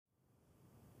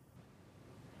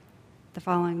The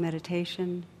following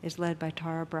meditation is led by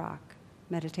Tara Brach,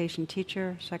 meditation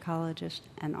teacher, psychologist,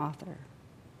 and author.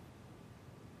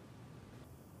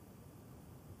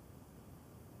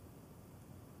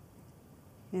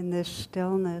 In this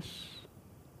stillness,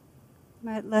 you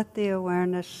might let the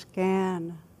awareness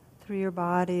scan through your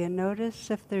body and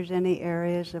notice if there's any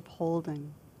areas of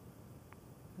holding,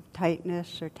 of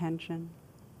tightness or tension.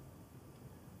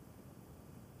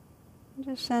 And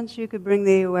just sense you could bring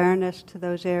the awareness to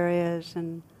those areas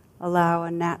and allow a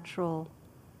natural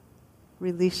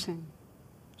releasing,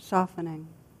 softening,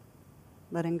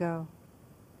 letting go.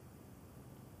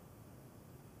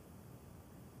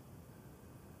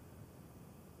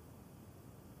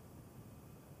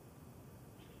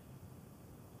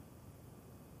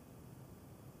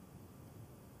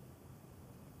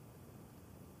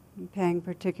 And paying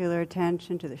particular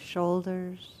attention to the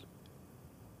shoulders.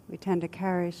 We tend to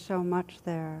carry so much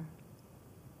there.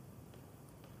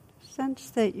 Sense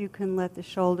that you can let the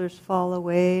shoulders fall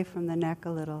away from the neck a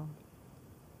little.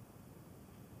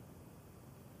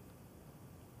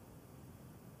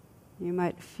 You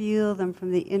might feel them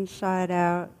from the inside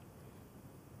out.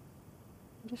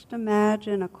 Just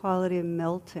imagine a quality of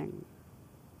melting,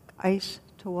 ice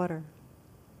to water.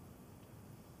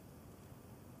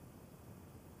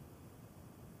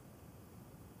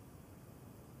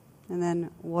 And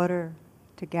then water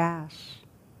to gas.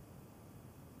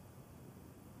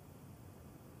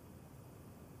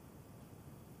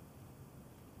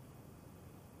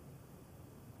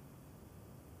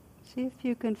 See if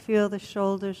you can feel the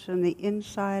shoulders from the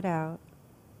inside out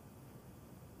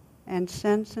and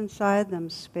sense inside them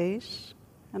space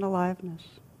and aliveness.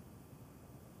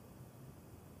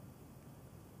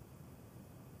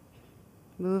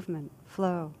 Movement,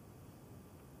 flow.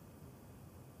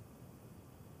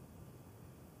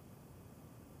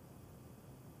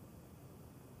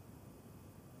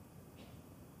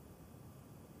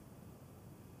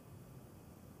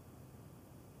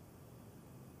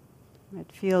 Might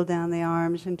feel down the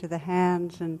arms into the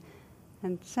hands and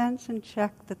sense and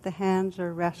check that the hands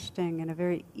are resting in a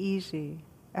very easy,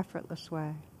 effortless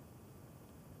way.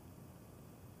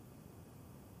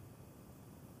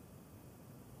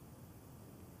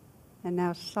 And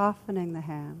now softening the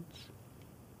hands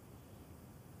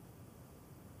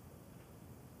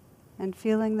and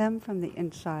feeling them from the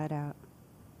inside out.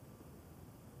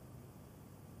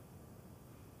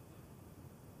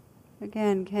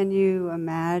 Again, can you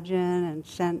imagine and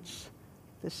sense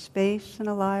the space and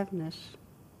aliveness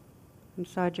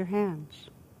inside your hands?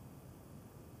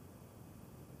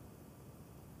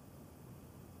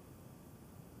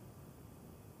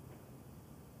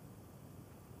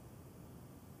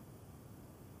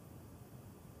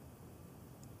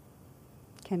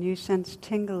 Can you sense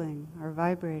tingling or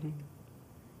vibrating?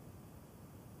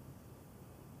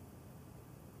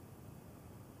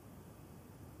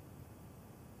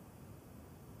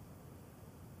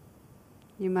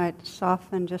 You might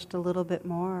soften just a little bit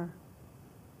more.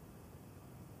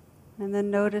 And then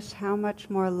notice how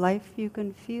much more life you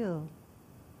can feel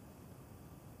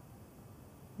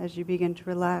as you begin to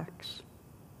relax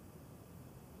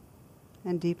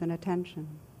and deepen attention.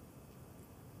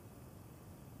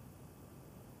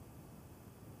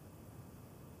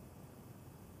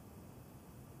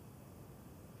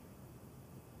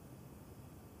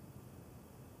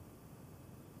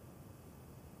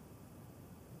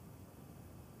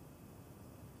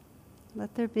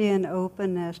 Let there be an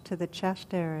openness to the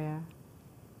chest area.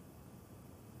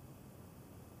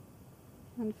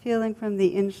 And feeling from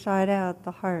the inside out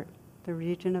the heart, the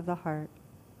region of the heart.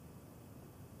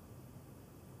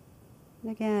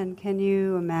 And again, can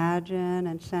you imagine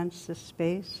and sense the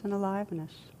space and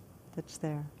aliveness that's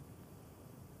there?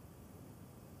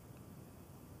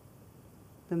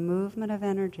 The movement of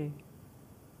energy.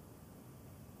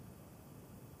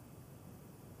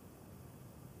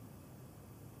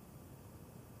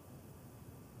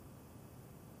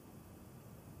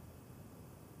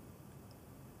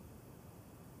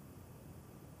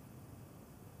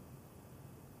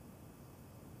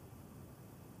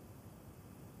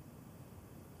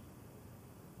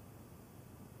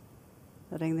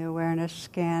 Letting the awareness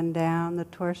scan down the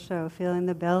torso, feeling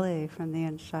the belly from the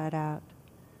inside out.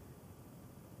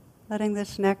 Letting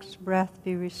this next breath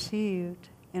be received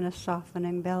in a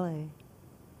softening belly.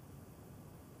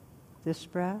 This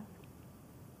breath.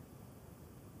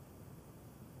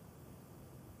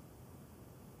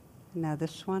 And now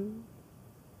this one.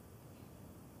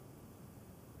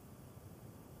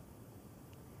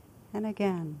 And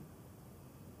again.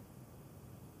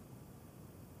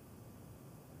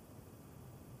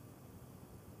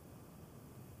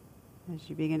 As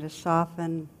you begin to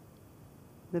soften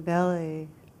the belly.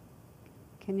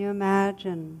 Can you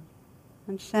imagine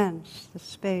and sense the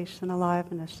space and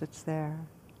aliveness that's there?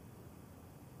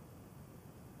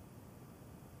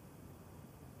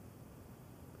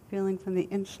 Feeling from the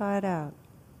inside out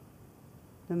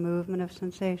the movement of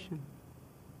sensation.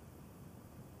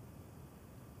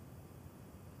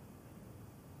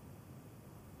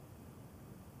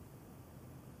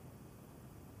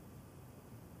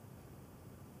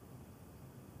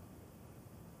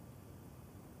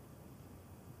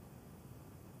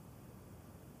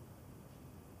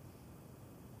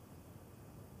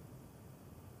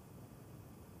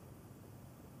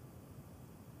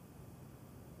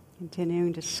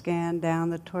 Continuing to scan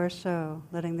down the torso,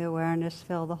 letting the awareness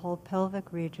fill the whole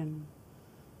pelvic region,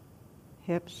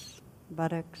 hips,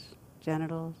 buttocks,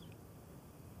 genitals.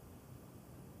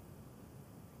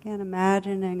 Again,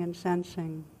 imagining and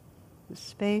sensing the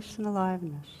space and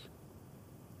aliveness,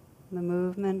 the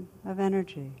movement of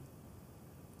energy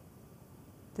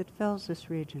that fills this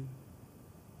region.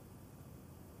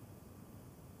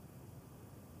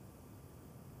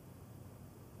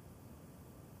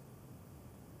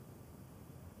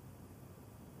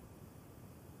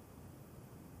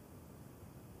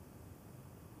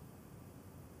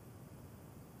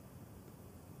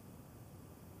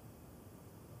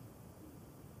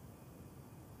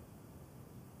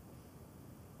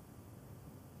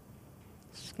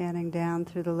 Scanning down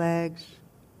through the legs,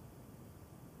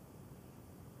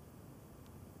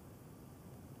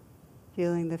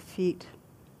 feeling the feet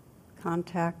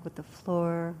contact with the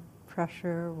floor,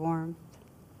 pressure, warmth.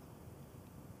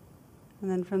 And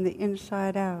then from the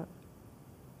inside out,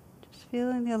 just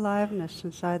feeling the aliveness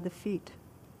inside the feet.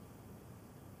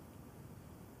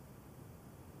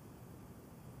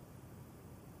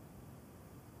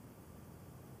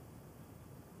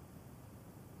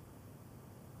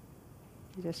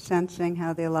 Just sensing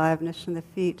how the aliveness in the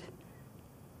feet,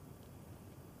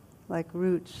 like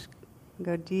roots,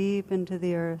 go deep into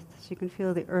the earth. So you can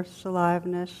feel the earth's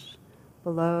aliveness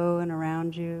below and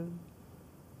around you.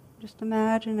 Just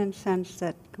imagine and sense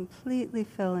that completely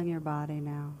filling your body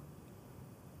now.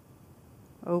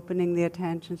 Opening the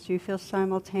attention so you feel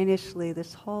simultaneously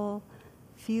this whole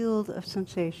field of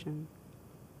sensation.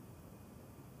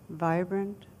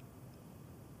 Vibrant.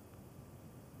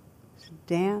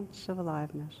 Dance of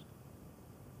aliveness.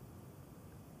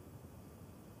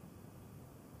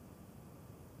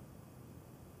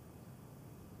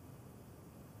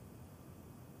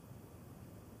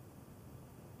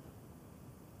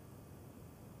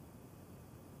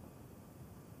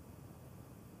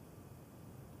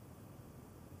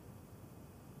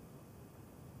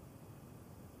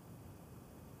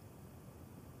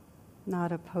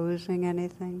 Not opposing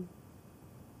anything.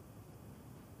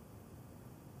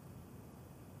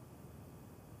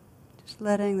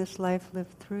 Letting this life live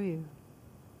through you.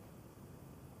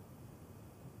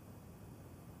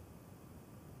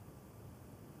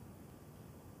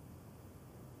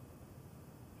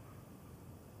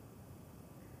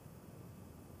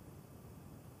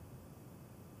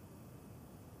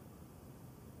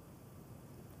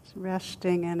 It's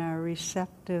resting in a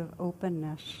receptive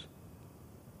openness.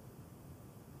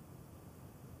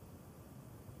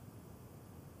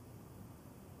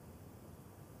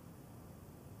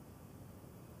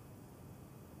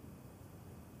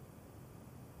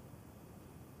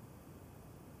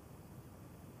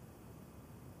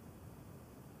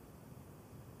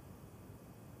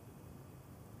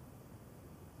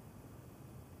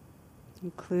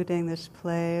 Including this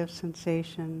play of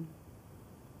sensation,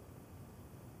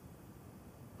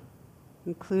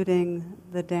 including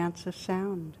the dance of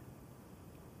sound,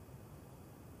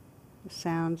 the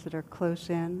sounds that are close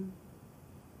in,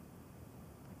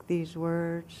 like these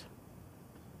words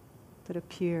that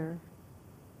appear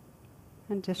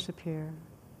and disappear.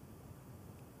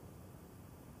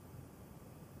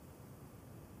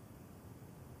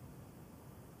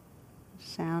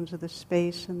 Sounds of the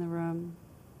space in the room.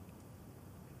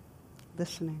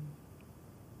 Listening.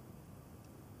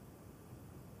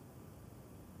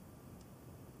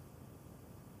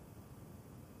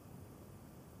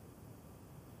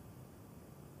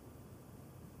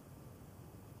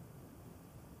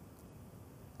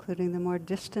 Including the more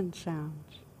distant sounds.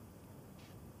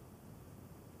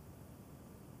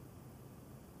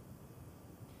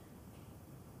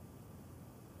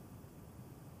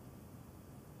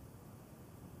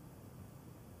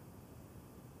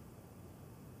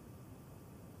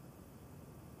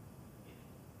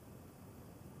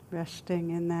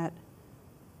 Resting in that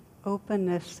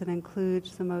openness that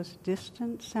includes the most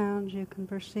distant sounds you can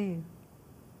perceive.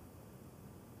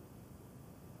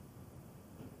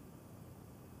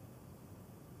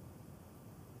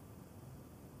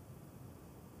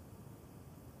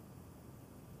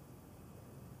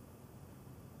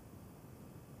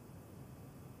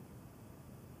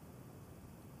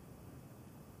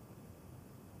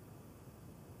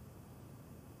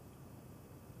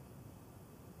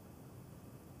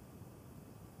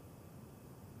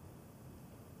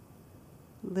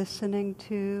 listening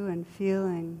to and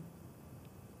feeling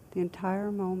the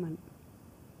entire moment.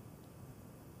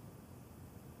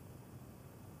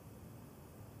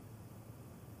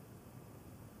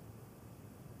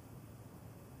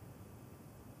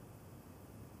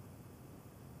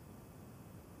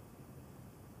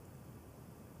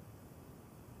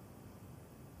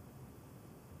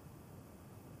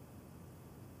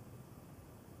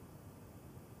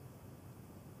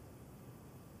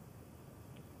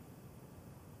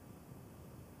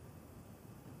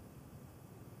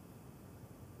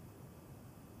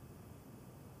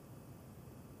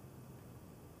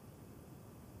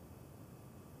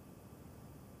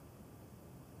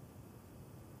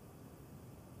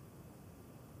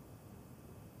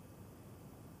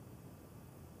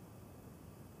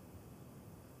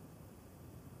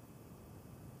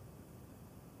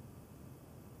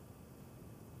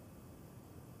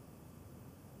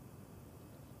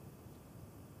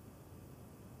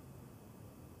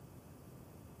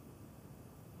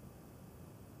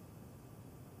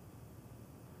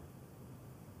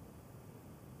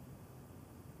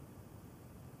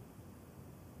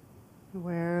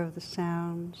 Aware of the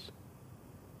sounds,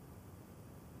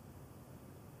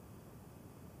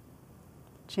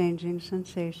 changing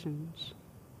sensations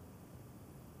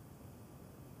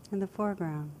in the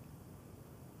foreground.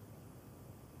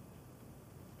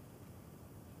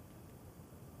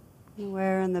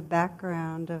 Aware in the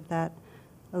background of that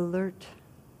alert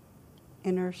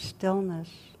inner stillness,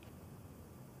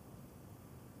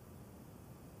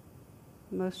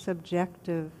 most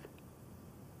subjective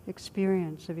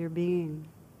experience of your being.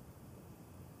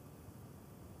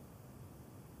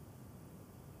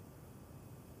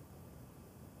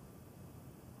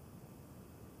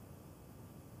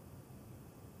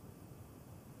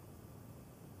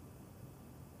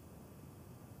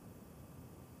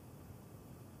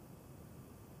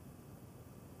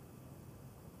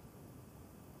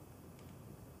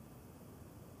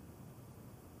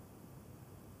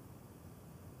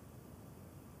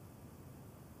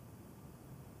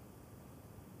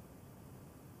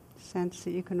 Sense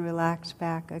that you can relax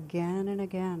back again and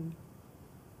again.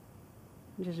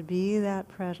 And just be that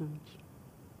presence.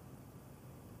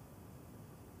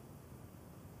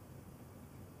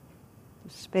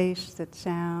 The space that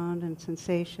sound and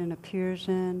sensation appears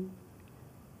in,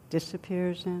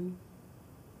 disappears in.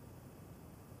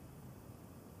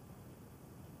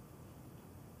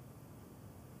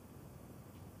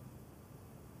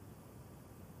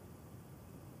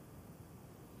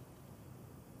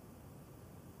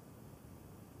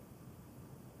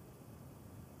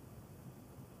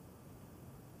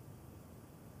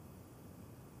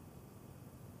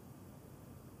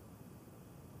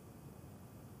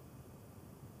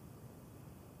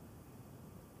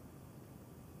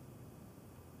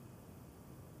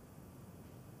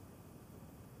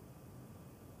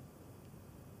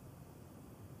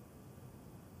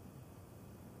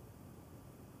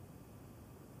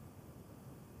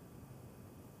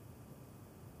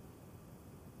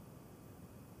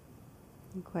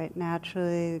 And quite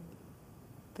naturally,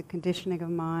 the conditioning of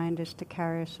mind is to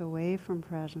carry us away from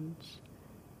presence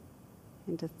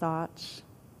into thoughts,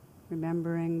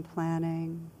 remembering,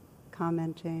 planning,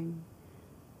 commenting.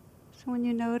 So when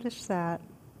you notice that,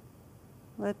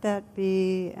 let that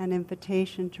be an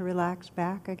invitation to relax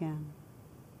back again,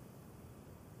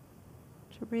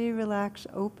 to relax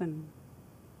open,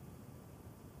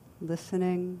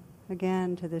 listening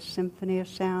again to this symphony of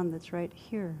sound that's right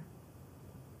here.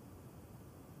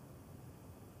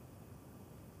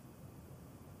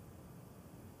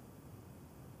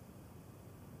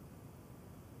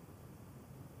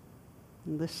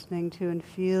 And listening to and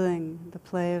feeling the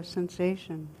play of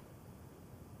sensation.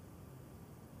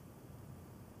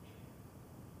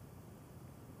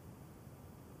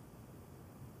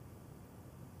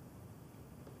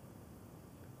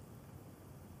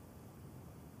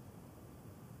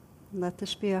 Let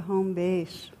this be a home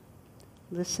base,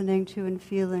 listening to and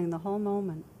feeling the whole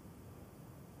moment.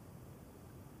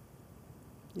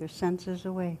 Your senses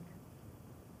awake.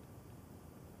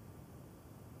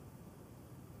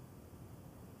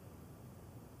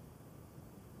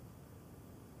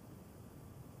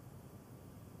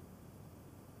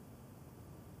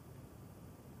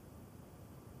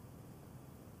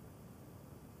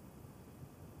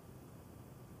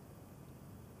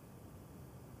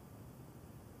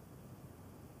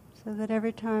 So that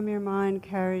every time your mind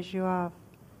carries you off,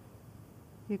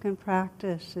 you can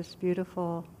practice this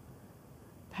beautiful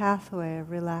pathway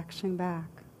of relaxing back,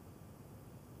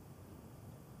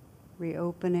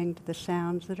 reopening to the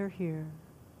sounds that are here.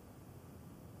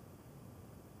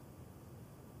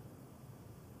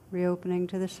 reopening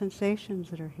to the sensations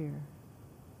that are here.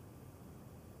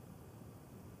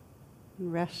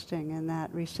 And resting in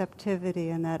that receptivity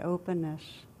and that openness.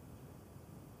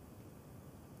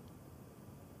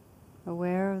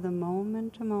 Aware of the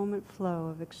moment-to-moment flow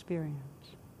of experience.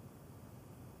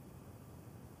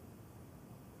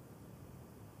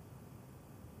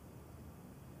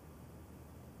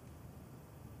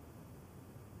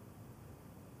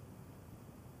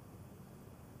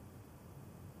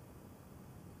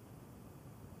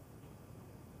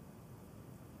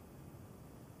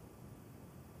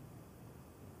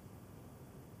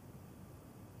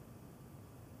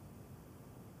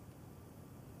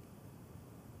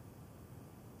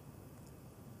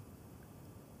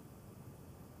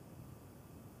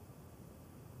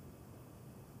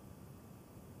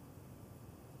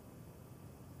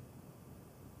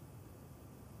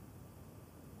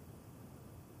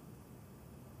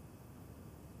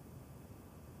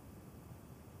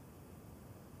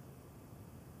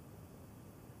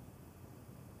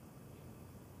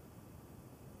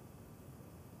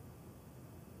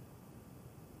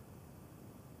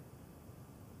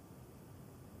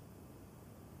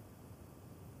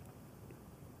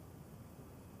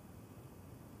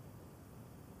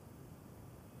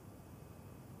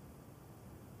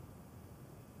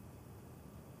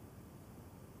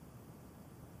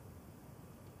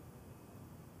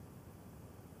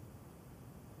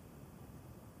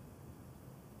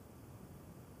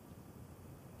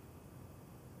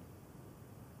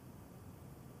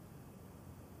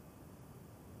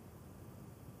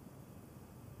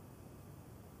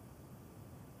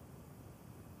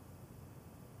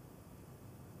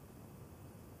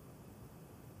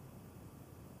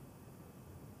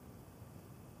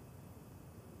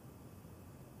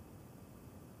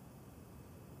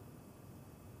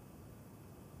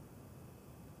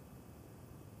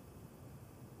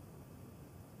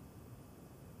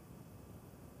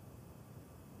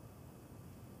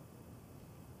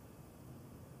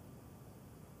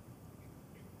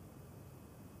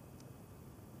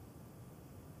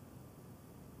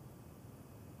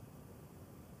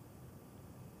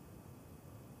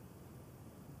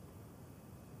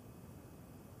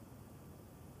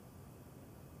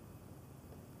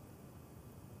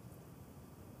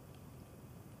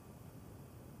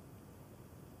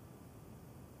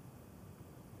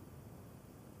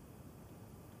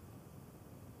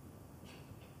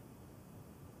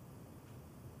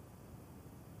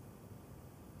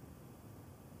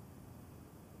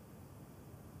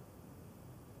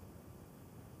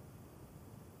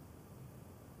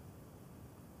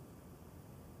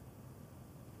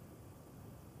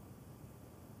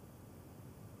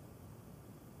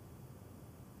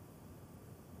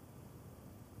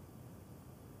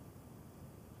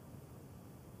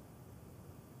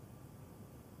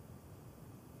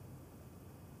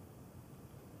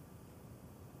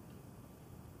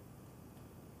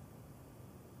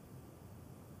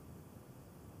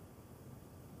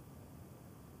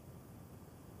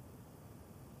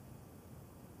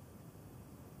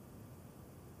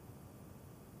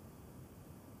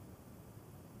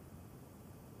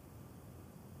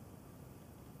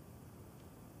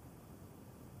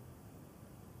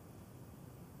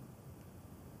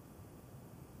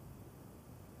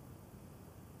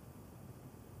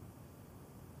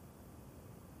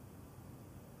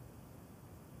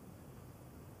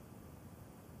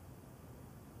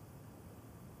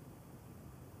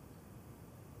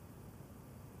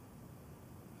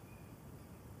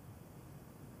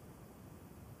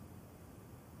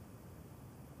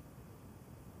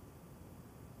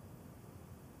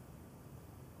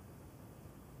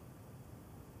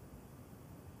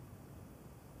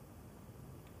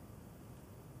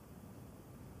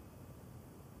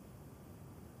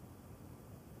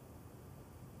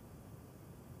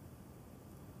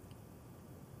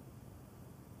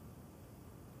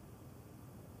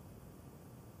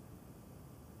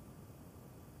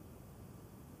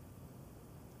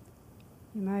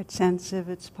 You might sense if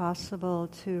it's possible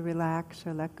to relax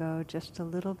or let go just a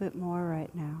little bit more right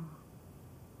now.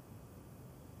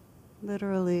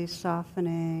 Literally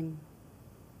softening,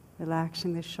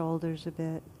 relaxing the shoulders a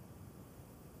bit.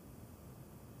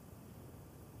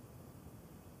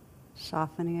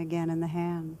 Softening again in the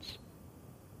hands.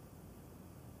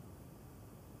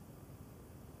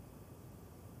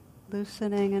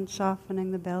 Loosening and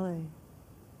softening the belly.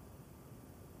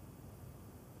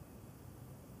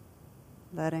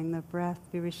 Letting the breath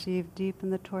be received deep in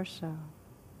the torso.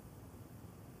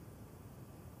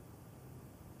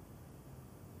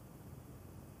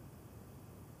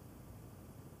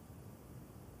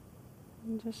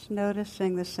 And just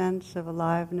noticing the sense of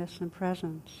aliveness and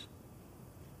presence.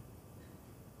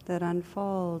 that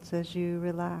unfolds as you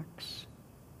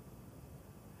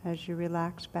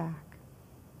relax back.